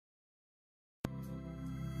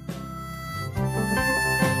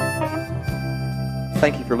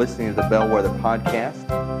Thank you for listening to the Bellwether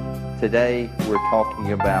Podcast. Today we're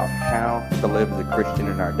talking about how to live as a Christian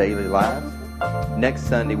in our daily lives. Next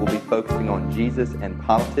Sunday we'll be focusing on Jesus and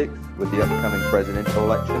politics with the upcoming presidential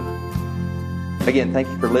election. Again, thank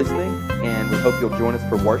you for listening, and we hope you'll join us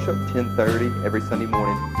for worship 10:30 every Sunday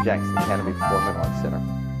morning at Jackson Academy Performing Arts Center.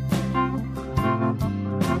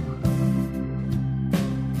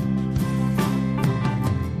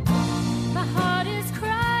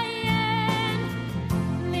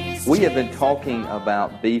 We have been talking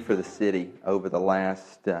about Be for the City over the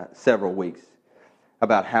last several weeks,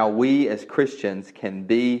 about how we as Christians can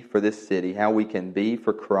be for this city, how we can be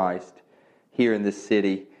for Christ here in this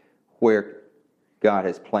city where God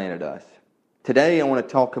has planted us. Today I want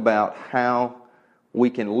to talk about how we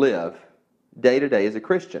can live day to day as a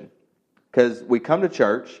Christian. Because we come to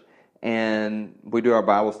church and we do our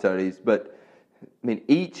Bible studies, but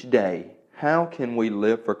each day, how can we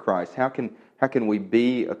live for Christ? How can we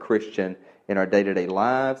be a Christian in our day-to-day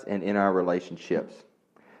lives and in our relationships?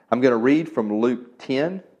 I'm going to read from Luke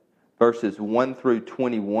 10, verses 1 through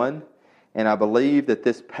 21, and I believe that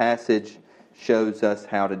this passage shows us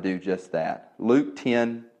how to do just that. Luke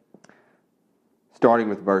 10, starting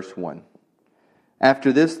with verse 1.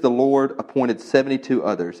 After this, the Lord appointed 72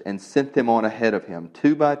 others and sent them on ahead of him,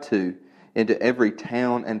 2 by 2, into every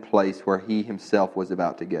town and place where he himself was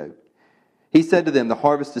about to go. He said to them, "The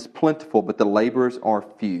harvest is plentiful, but the laborers are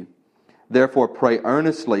few. Therefore pray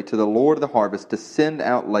earnestly to the Lord of the harvest to send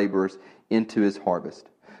out laborers into his harvest.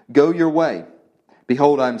 Go your way.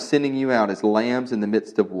 Behold, I am sending you out as lambs in the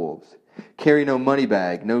midst of wolves. Carry no money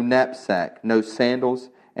bag, no knapsack, no sandals,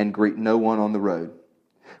 and greet no one on the road.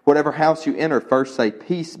 Whatever house you enter, first say,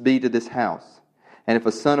 'Peace be to this house.' And if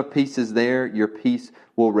a son of peace is there, your peace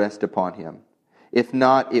will rest upon him. If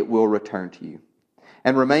not, it will return to you.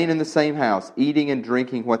 And remain in the same house, eating and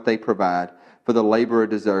drinking what they provide, for the laborer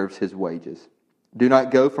deserves his wages. Do not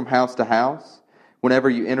go from house to house. Whenever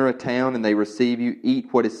you enter a town and they receive you, eat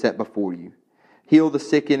what is set before you. Heal the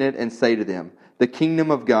sick in it and say to them, 'The kingdom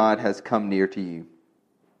of God has come near to you.'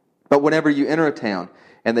 But whenever you enter a town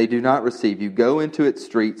and they do not receive you, go into its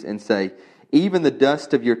streets and say, 'Even the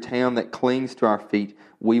dust of your town that clings to our feet,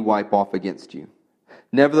 we wipe off against you.'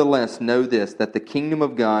 Nevertheless, know this, that the kingdom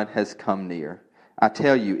of God has come near. I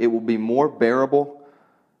tell you, it will be more bearable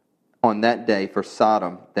on that day for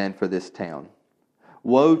Sodom than for this town.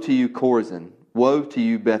 Woe to you, Chorazin! Woe to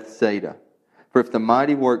you, Bethsaida! For if the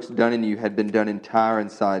mighty works done in you had been done in Tyre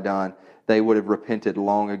and Sidon, they would have repented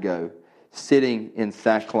long ago, sitting in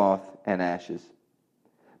sackcloth and ashes.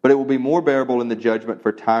 But it will be more bearable in the judgment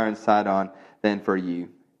for Tyre and Sidon than for you.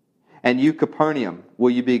 And you, Capernaum,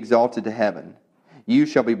 will you be exalted to heaven? You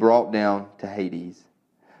shall be brought down to Hades.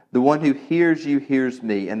 The one who hears you hears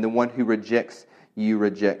me, and the one who rejects you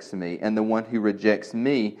rejects me, and the one who rejects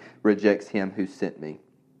me rejects him who sent me."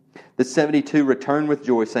 The 72 returned with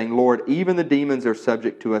joy, saying, "Lord, even the demons are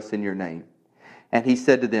subject to us in your name." And he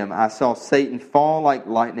said to them, "I saw Satan fall like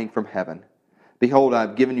lightning from heaven. Behold, I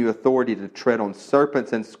have given you authority to tread on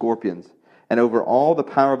serpents and scorpions, and over all the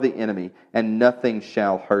power of the enemy, and nothing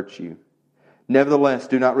shall hurt you. Nevertheless,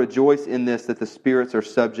 do not rejoice in this that the spirits are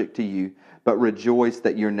subject to you, but rejoice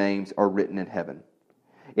that your names are written in heaven."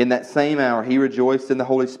 In that same hour he rejoiced in the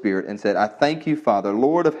Holy Spirit and said, "I thank you, Father,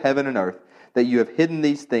 Lord of heaven and earth, that you have hidden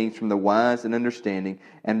these things from the wise and understanding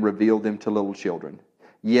and revealed them to little children.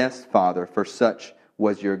 Yes, Father, for such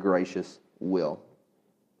was your gracious will."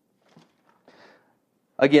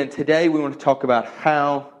 Again, today we want to talk about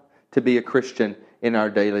how to be a Christian in our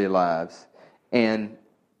daily lives. And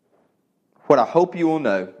what I hope you will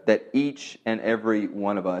know, that each and every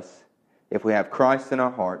one of us, if we have Christ in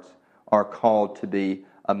our hearts, are called to be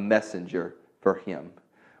a messenger for him.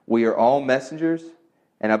 We are all messengers,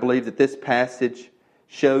 and I believe that this passage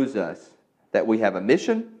shows us that we have a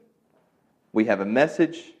mission, we have a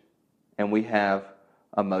message, and we have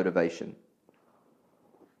a motivation.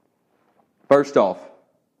 First off,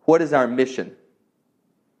 what is our mission?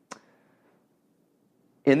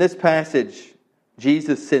 In this passage,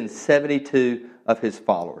 Jesus sends 72 of his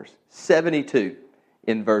followers. 72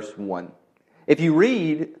 in verse 1. If you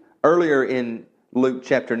read earlier in Luke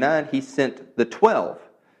chapter 9, he sent the 12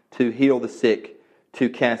 to heal the sick, to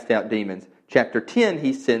cast out demons. Chapter 10,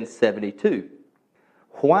 he sends 72.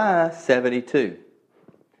 Why 72?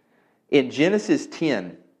 In Genesis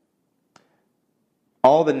 10,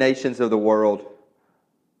 all the nations of the world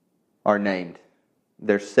are named.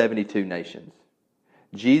 There's 72 nations.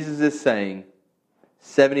 Jesus is saying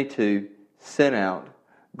 72 sent out,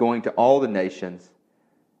 going to all the nations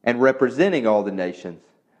and representing all the nations,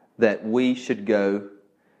 that we should go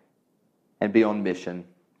and be on mission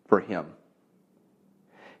for him.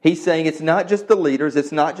 He's saying it's not just the leaders,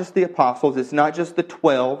 it's not just the apostles, it's not just the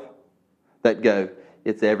 12 that go.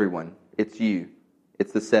 It's everyone. It's you.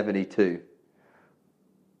 It's the 72.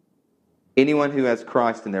 Anyone who has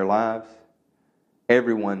Christ in their lives,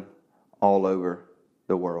 everyone all over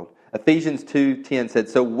the world. Ephesians 2:10 said,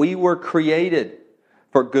 "So we were created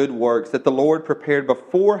for good works that the Lord prepared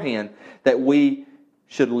beforehand that we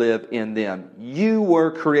should live in them." You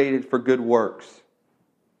were created for good works.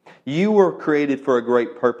 You were created for a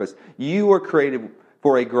great purpose. You were created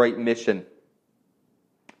for a great mission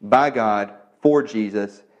by God, for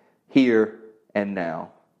Jesus, here and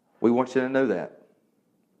now. We want you to know that.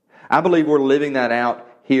 I believe we're living that out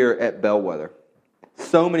here at Bellwether.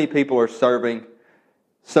 So many people are serving.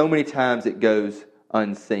 So many times it goes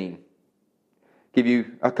unseen. Give you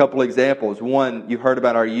a couple examples. One, you heard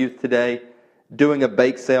about our youth today doing a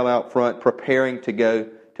bake sale out front, preparing to go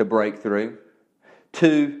to Breakthrough.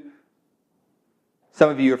 Two, some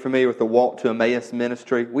of you are familiar with the Walk to Emmaus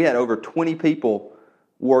ministry. We had over 20 people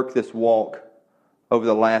work this walk over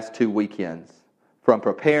the last 2 weekends. From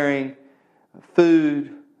preparing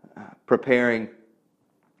food, preparing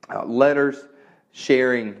letters,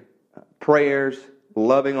 sharing prayers,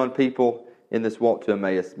 loving on people in this Walk to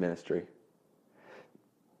Emmaus ministry.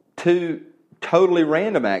 Two totally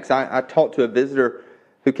random acts. I talked to a visitor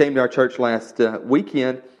who came to our church last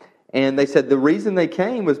weekend, and they said the reason they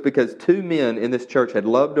came was because 2 men in this church had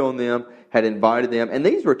loved on them, had invited them, and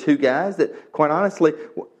these were 2 guys that, quite honestly,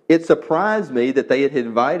 it surprised me that they had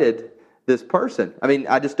invited this person. I mean,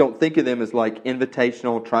 I just don't think of them as like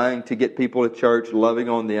invitational, trying to get people to church, loving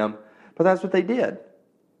on them, but that's what they did.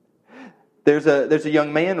 There's a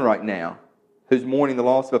young man right now who's mourning the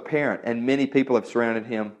loss of a parent, and many people have surrounded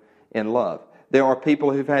him in love. There are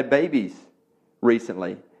people who've had babies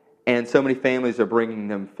recently, and so many families are bringing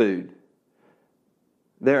them food.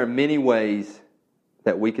 There are many ways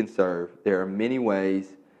that we can serve. There are many ways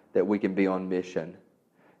that we can be on mission.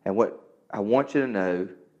 And what I want you to know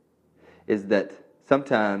is that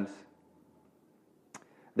sometimes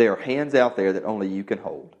there are hands out there that only you can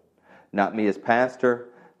hold. Not me as pastor,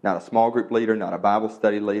 not a small group leader, not a Bible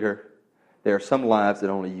study leader. There are some lives that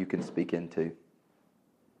only you can speak into.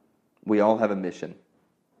 We all have a mission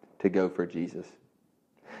to go for Jesus.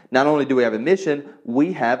 Not only do we have a mission,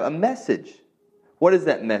 we have a message. What is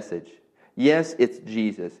that message? Yes, it's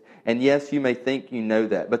Jesus. And yes, you may think you know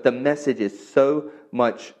that, but the message is so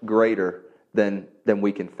much greater than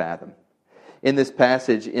we can fathom. In this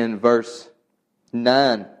passage in verse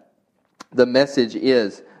 9, the message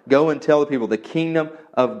is, go and tell the people the kingdom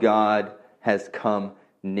of God has come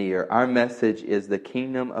near. Our message is the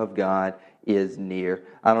kingdom of God is near.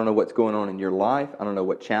 I don't know what's going on in your life. I don't know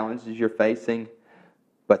what challenges you're facing.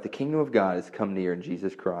 But the kingdom of God has come near in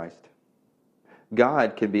Jesus Christ.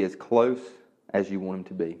 God can be as close as you want Him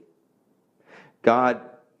to be. God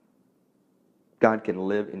can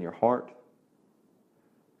live in your heart.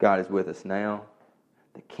 God is with us now.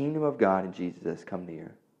 The kingdom of God in Jesus has come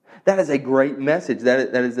near. That is a great message.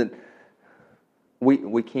 That isn't. We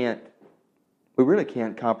really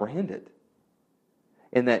can't comprehend it.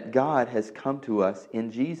 In that God has come to us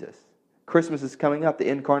in Jesus. Christmas is coming up, the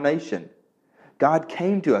incarnation. God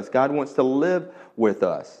came to us. God wants to live with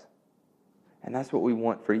us. And that's what we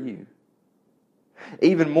want for you.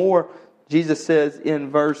 Even more, Jesus says in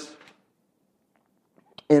verse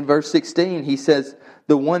 16, He says,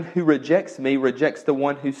 the one who rejects me rejects the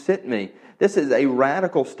one who sent me. This is a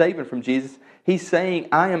radical statement from Jesus. He's saying,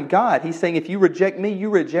 I am God. He's saying, if you reject me, you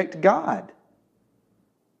reject God.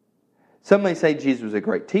 Some may say Jesus was a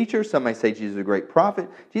great teacher. Some may say Jesus was a great prophet.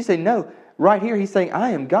 Jesus say, no, right here He's saying,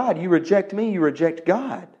 I am God. You reject me, you reject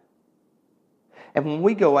God. And when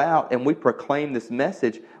we go out and we proclaim this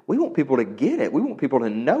message, we want people to get it. We want people to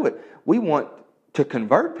know it. We want to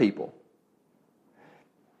convert people.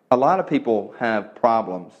 A lot of people have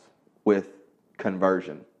problems with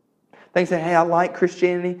conversion. They say, hey, I like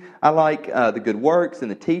Christianity. I like the good works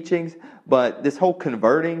and the teachings. But this whole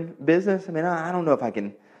converting business, I mean, I don't know if I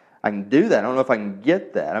can do that. I don't know if I can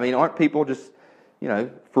get that. I mean, aren't people just,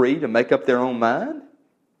 free to make up their own mind?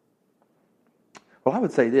 Well, I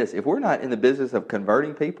would say this. If we're not in the business of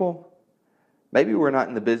converting people, maybe we're not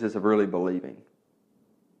in the business of really believing.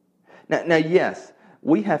 Now, yes,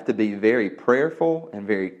 we have to be very prayerful and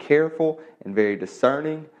very careful and very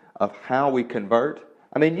discerning of how we convert.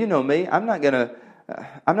 I mean, you know me. I'm not gonna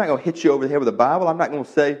hit you over the head with a Bible. I'm not going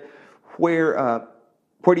to say where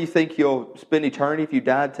do you think you'll spend eternity if you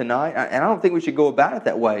died tonight. And I don't think we should go about it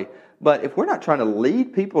that way. But if we're not trying to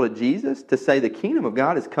lead people to Jesus, to say the kingdom of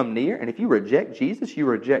God has come near, and if you reject Jesus, you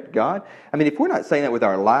reject God. I mean, if we're not saying that with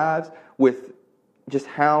our lives, with just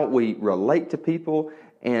how we relate to people,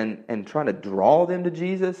 and trying to draw them to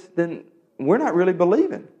Jesus, then we're not really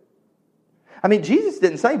believing. I mean, Jesus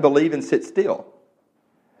didn't say believe and sit still.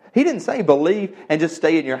 He didn't say believe and just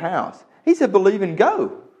stay in your house. He said believe and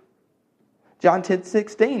go. John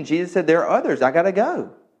 10:16, Jesus said, there are others, I got to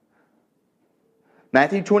go.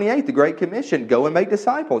 Matthew 28, the Great Commission, go and make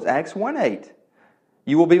disciples. Acts 1:8,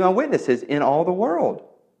 you will be my witnesses in all the world.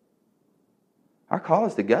 Our call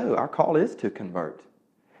is to go. Our call is to convert.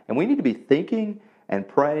 And we need to be thinking and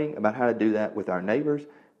praying about how to do that with our neighbors,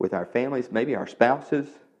 with our families, maybe our spouses,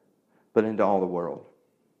 but into all the world.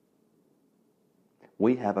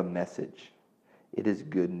 We have a message. It is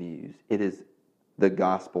good news. It is the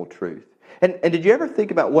gospel truth. And did you ever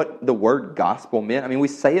think about what the word gospel meant? I mean, we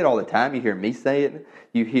say it all the time. You hear me say it.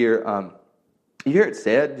 You hear it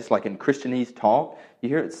said, just like in Christianese talk. You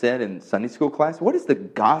hear it said in Sunday school class. What does the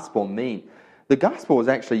gospel mean? The gospel was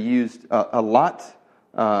actually used a lot,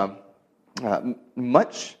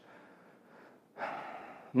 much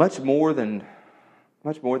more than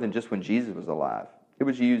just when Jesus was alive. It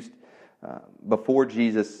was used before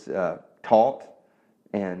Jesus taught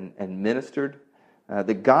and ministered.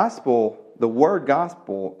 The word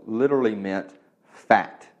gospel literally meant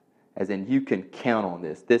fact, as in you can count on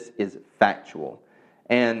this. This is factual.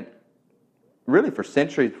 And really for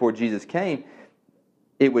centuries before Jesus came,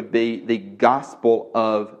 it would be the gospel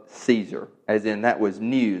of Caesar, as in that was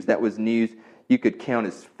news. That was news you could count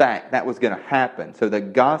as fact. That was going to happen. So the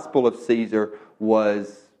gospel of Caesar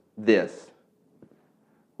was this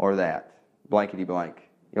or that, blankety blank.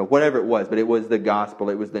 Whatever it was, but it was the gospel.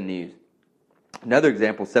 It was the news. Another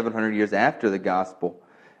example, 700 years after the gospel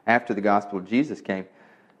of Jesus came,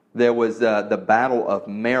 there was the Battle of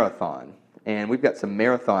Marathon. And we've got some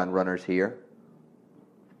marathon runners here.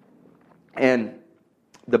 And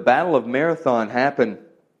the Battle of Marathon happened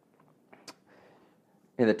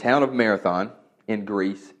in the town of Marathon in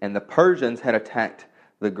Greece, and the Persians had attacked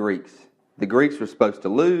the Greeks. The Greeks were supposed to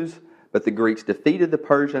lose, but the Greeks defeated the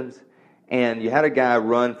Persians, and you had a guy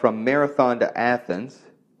run from Marathon to Athens,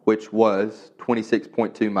 which was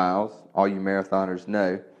 26.2 miles, all you marathoners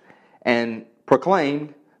know, and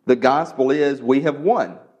proclaimed, the gospel is, we have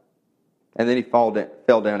won. And then he fell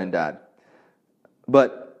down and died.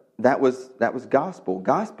 But that was gospel.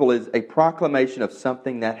 Gospel is a proclamation of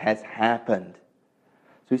something that has happened.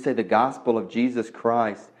 So we say the gospel of Jesus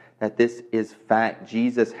Christ, that this is fact.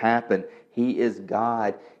 Jesus happened. He is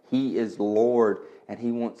God. He is Lord. And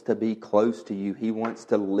He wants to be close to you. He wants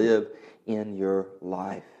to live in your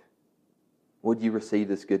life. Would you receive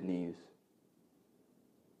this good news?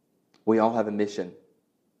 We all have a mission.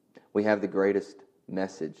 We have the greatest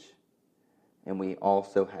message. And we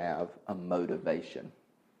also have a motivation.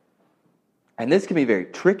 And this can be very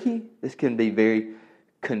tricky. This can be very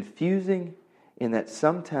confusing in that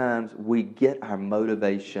sometimes we get our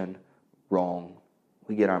motivation wrong.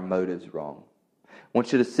 We get our motives wrong. I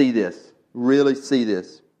want you to see this. Really see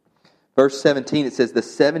this. Verse 17, it says, the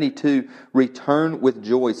 72 returned with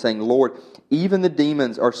joy, saying, Lord, even the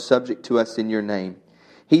demons are subject to us in your name.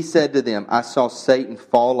 He said to them, I saw Satan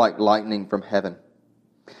fall like lightning from heaven.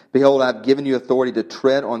 Behold, I have given you authority to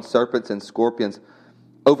tread on serpents and scorpions,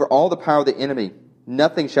 over all the power of the enemy.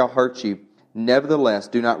 Nothing shall hurt you. Nevertheless,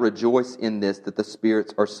 do not rejoice in this, that the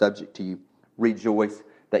spirits are subject to you. Rejoice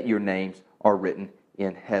that your names are written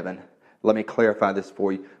in heaven. Let me clarify this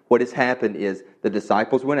for you. What has happened is the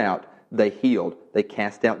disciples went out, they healed, they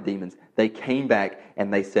cast out demons. They came back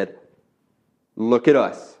and they said, look at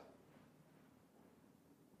us.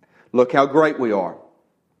 Look how great we are.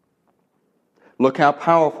 Look how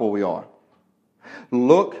powerful we are.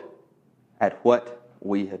 Look at what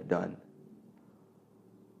we have done.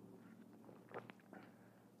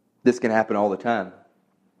 This can happen all the time.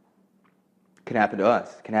 It can happen to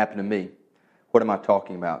us. It can happen to me. What am I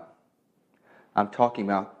talking about? I'm talking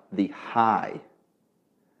about the high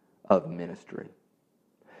of ministry.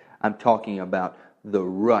 I'm talking about the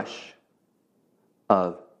rush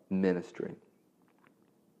of ministry.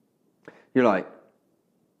 You're like,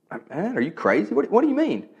 man, are you crazy? What do you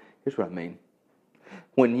mean? Here's what I mean.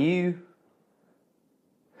 When you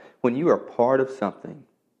are part of something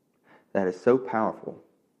that is so powerful,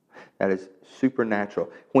 that is supernatural,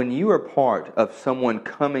 when you are part of someone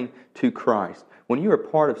coming to Christ, when you are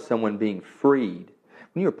part of someone being freed,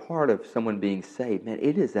 when you're part of someone being saved, man,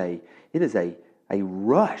 it is a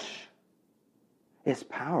rush. It's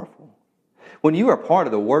powerful. When you are part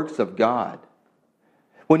of the works of God,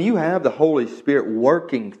 when you have the Holy Spirit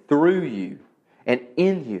working through you and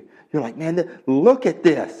in you, you're like, man, look at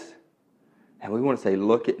this. And we want to say,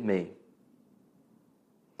 look at me.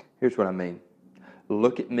 Here's what I mean.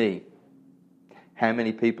 Look at me. How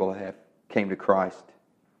many people have came to Christ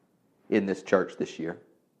in this church this year.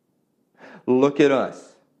 Look at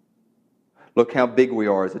us. Look how big we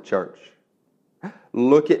are as a church.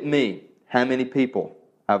 Look at me, how many people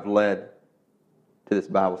I've led to this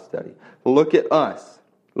Bible study. Look at us.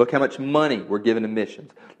 Look how much money we're giving to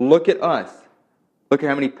missions. Look at us. Look at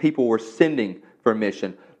how many people we're sending for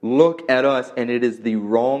mission. Look at us, and it is the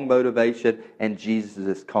wrong motivation, and Jesus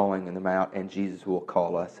is calling them out, and Jesus will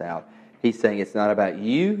call us out. He's saying it's not about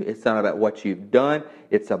you, it's not about what you've done,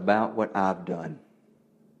 it's about what I've done.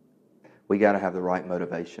 We got to have the right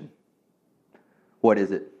motivation. What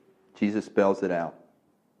is it? Jesus spells it out.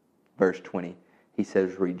 Verse 20. He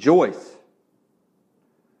says, rejoice,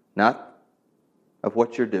 not of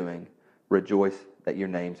what you're doing. Rejoice that your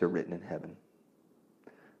names are written in heaven.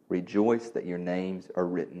 Rejoice that your names are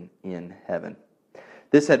written in heaven.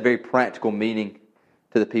 This had very practical meaning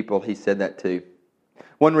to the people he said that to.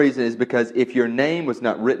 One reason is because if your name was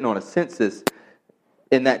not written on a census,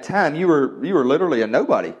 in that time you were literally a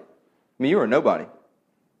nobody. I mean, you were a nobody.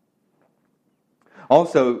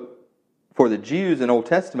 Also, for the Jews in Old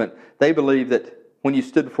Testament, they believed that when you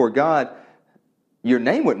stood before God, your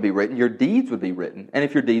name wouldn't be written, your deeds would be written. And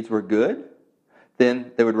if your deeds were good,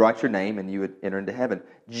 then they would write your name and you would enter into heaven.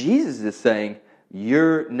 Jesus is saying,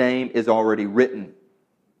 your name is already written.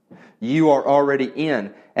 You are already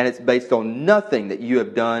in, and it's based on nothing that you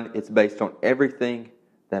have done. It's based on everything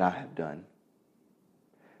that I have done.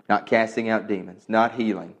 Not casting out demons, not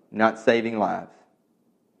healing, not saving lives.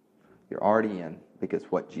 You're already in because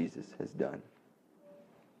what Jesus has done.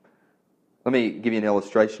 Let me give you an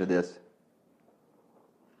illustration of this.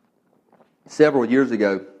 Several years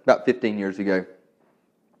ago, about 15 years ago,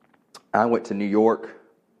 I went to New York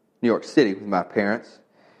City with my parents,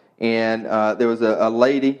 and there was a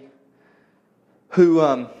lady who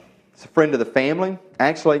is a friend of the family,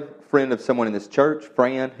 actually a friend of someone in this church,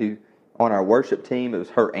 Fran, who on our worship team, it was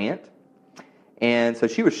her aunt. And so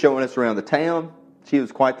she was showing us around the town. She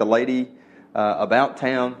was quite the lady about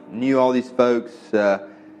town, knew all these folks, had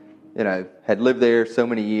lived there so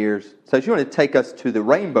many years. So she wanted to take us to the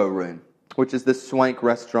Rainbow Room, which is this swank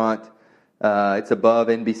restaurant. It's above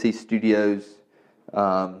NBC Studios.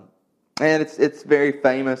 And it's very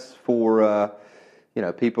famous for,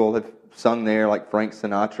 people have sung there like Frank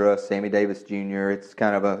Sinatra, Sammy Davis Jr. It's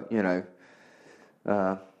kind of a,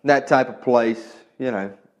 that type of place,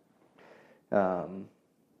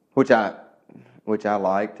 which I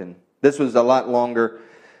liked. And this was a lot longer,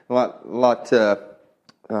 much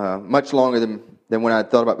longer than when I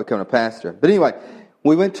thought about becoming a pastor. But anyway,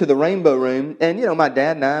 we went to the Rainbow Room, and my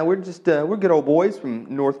dad and I, we're good old boys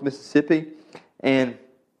from North Mississippi, and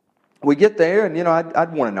we get there, and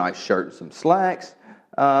I'd want a nice shirt and some slacks,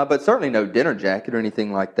 but certainly no dinner jacket or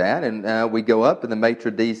anything like that. And we go up, and the maitre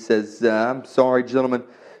d' says, "I'm sorry, gentlemen,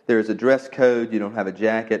 there's a dress code. You don't have a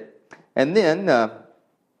jacket." And then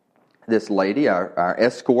this lady, our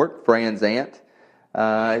escort, Fran's aunt,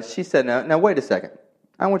 she said, "Now wait a second.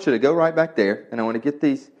 I want you to go right back there, and I want you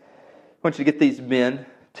to get these men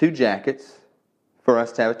 2 jackets for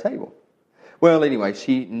us to have a table." Well, anyway,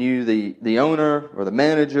 she knew the owner or the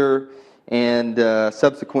manager, and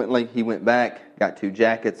subsequently he went back, got 2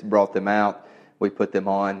 jackets, brought them out. We put them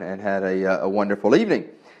on and had a wonderful evening.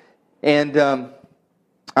 And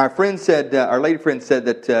our lady friend said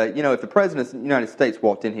that if the President of the United States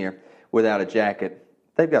walked in here without a jacket,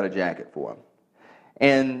 they've got a jacket for him.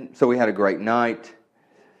 And so we had a great night.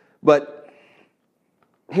 But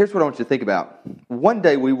here's what I want you to think about. One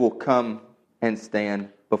day we will come and stand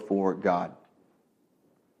before God.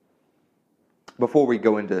 Before we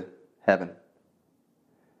go into heaven.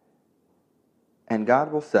 And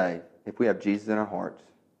God will say, if we have Jesus in our hearts,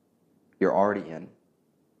 you're already in.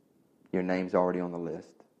 Your name's already on the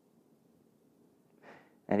list.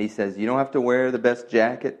 And He says, you don't have to wear the best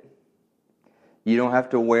jacket. You don't have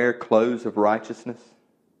to wear clothes of righteousness.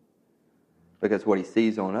 Because what He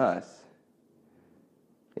sees on us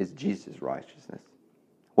is Jesus' righteousness.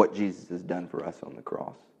 What Jesus has done for us on the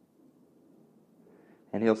cross.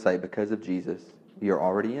 And He'll say, because of Jesus, you're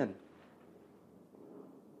already in.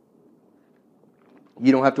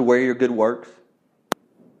 You don't have to wear your good works.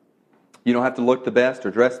 You don't have to look the best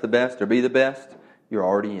or dress the best or be the best. You're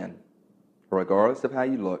already in. Regardless of how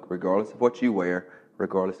you look, regardless of what you wear,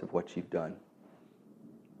 regardless of what you've done.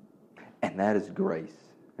 And that is grace.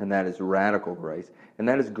 And that is radical grace. And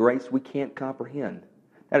that is grace we can't comprehend.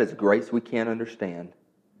 That is grace we can't understand.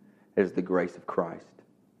 It is the grace of Christ.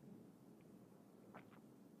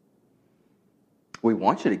 We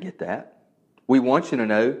want you to get that. We want you to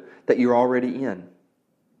know that you're already in.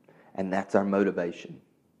 And that's our motivation.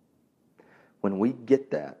 When we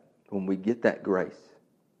get that grace,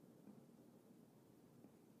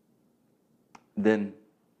 then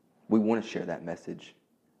we want to share that message.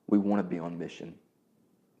 We want to be on mission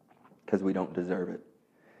because we don't deserve it,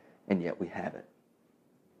 and yet we have it.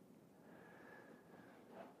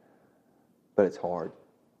 But it's hard.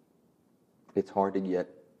 It's hard to get.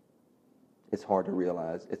 It's hard to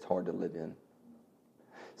realize. It's hard to live in.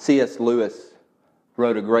 C.S. Lewis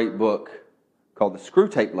wrote a great book called The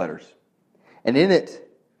Screwtape Letters. And in it,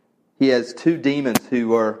 he has two demons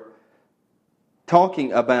who are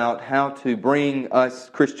talking about how to bring us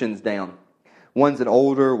Christians down. One's an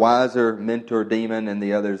older, wiser mentor demon, and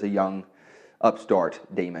the other's a young upstart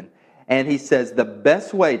demon. And he says the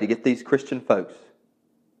best way to get these Christian folks,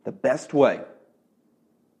 the best way,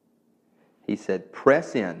 he said,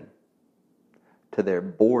 press in to their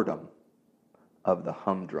boredom of the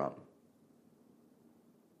humdrum.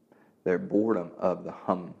 Their boredom of the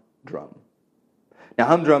humdrum. Now,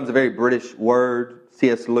 humdrum is a very British word.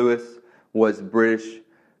 C.S. Lewis was British,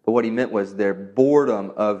 but what he meant was their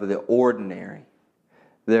boredom of the ordinary.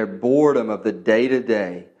 Their boredom of the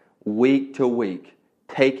day-to-day, week to week,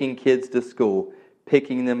 taking kids to school,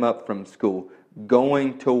 picking them up from school,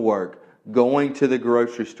 going to work, going to the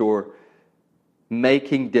grocery store,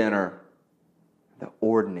 making dinner. The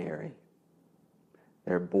ordinary.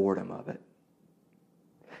 Their boredom of it.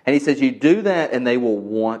 And he says you do that and they will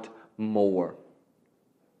want more.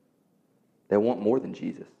 They'll want more than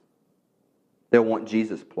Jesus. They'll want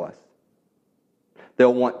Jesus plus.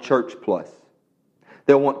 They'll want church plus.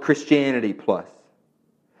 They'll want Christianity plus.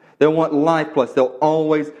 They'll want life plus. They'll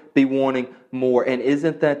always be wanting more. And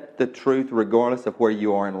isn't that the truth regardless of where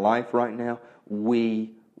you are in life right now?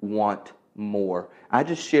 We want more. I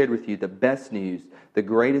just shared with you the best news, the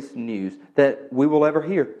greatest news that we will ever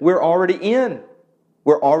hear. We're already in.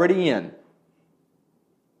 We're already in.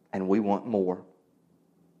 And we want more.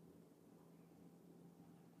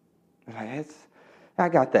 I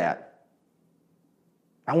got that.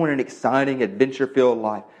 I want an exciting, adventure-filled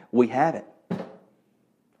life. We have it.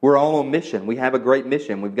 We're all on mission. We have a great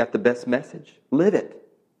mission. We've got the best message. Live it.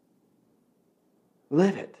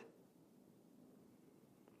 Live it.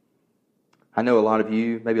 I know a lot of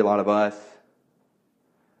you, maybe a lot of us,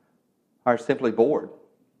 are simply bored.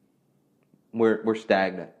 We're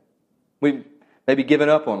stagnant. We've maybe given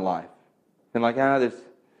up on life. And like, there's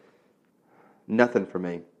nothing for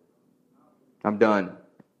me. I'm done.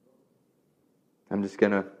 I'm just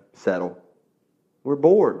going to settle. We're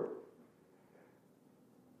bored.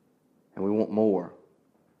 And we want more.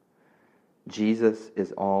 Jesus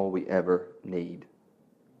is all we ever need.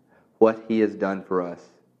 What He has done for us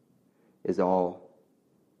is all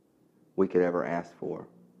we could ever ask for,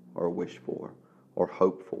 or wish for, or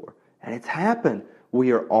hope for. And it's happened.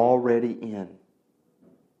 We are already in.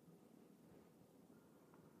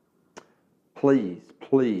 Please,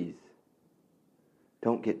 please,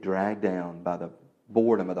 don't get dragged down by the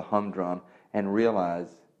boredom of the humdrum and realize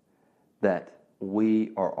that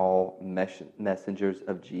we are all messengers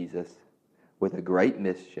of Jesus with a great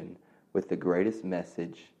mission, with the greatest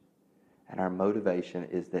message. And our motivation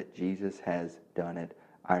is that Jesus has done it.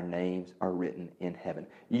 Our names are written in heaven.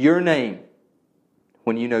 Your name,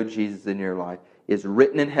 when you know Jesus in your life, is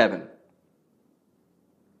written in heaven.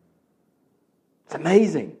 It's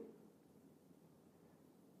amazing.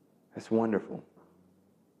 That's wonderful.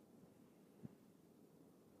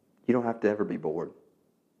 You don't have to ever be bored.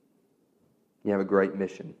 You have a great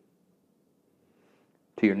mission.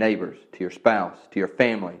 To your neighbors, to your spouse, to your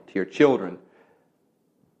family, to your children,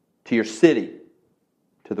 to your city,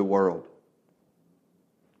 to the world.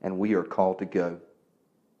 And we are called to go.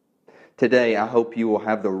 Today, I hope you will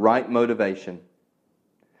have the right motivation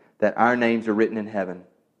that our names are written in heaven.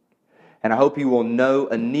 And I hope you will know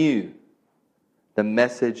anew the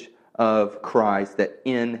message of Christ, that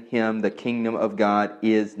in Him the kingdom of God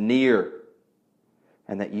is near.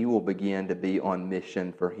 And that you will begin to be on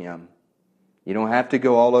mission for Him. You don't have to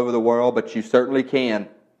go all over the world, but you certainly can.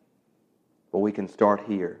 But we can start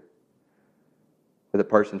here. With a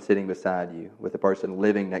person sitting beside you. With a person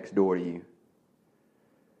living next door to you.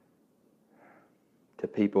 To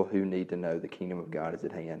people who need to know the kingdom of God is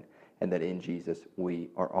at hand. And that in Jesus we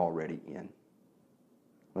are already in.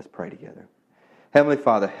 Let's pray together. Heavenly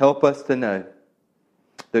Father, help us to know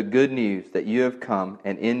the good news that you have come,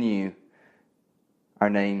 and in you our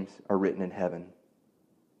names are written in heaven.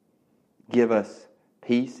 Give us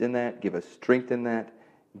peace in that. Give us strength in that.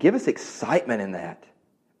 Give us excitement in that.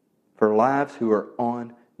 For lives who are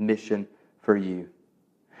on mission for you.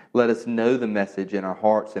 Let us know the message in our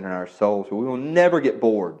hearts and in our souls, so we will never get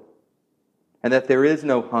bored. And that there is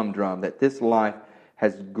no humdrum. That this life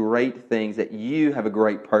has great things. That you have a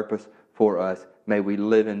great purpose for us. May we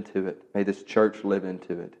live into it. May this church live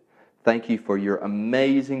into it. Thank you for your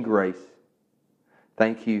amazing grace.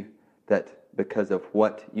 Thank you that because of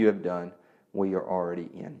what you have done, we are already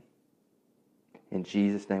in. In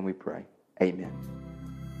Jesus' name we pray. Amen.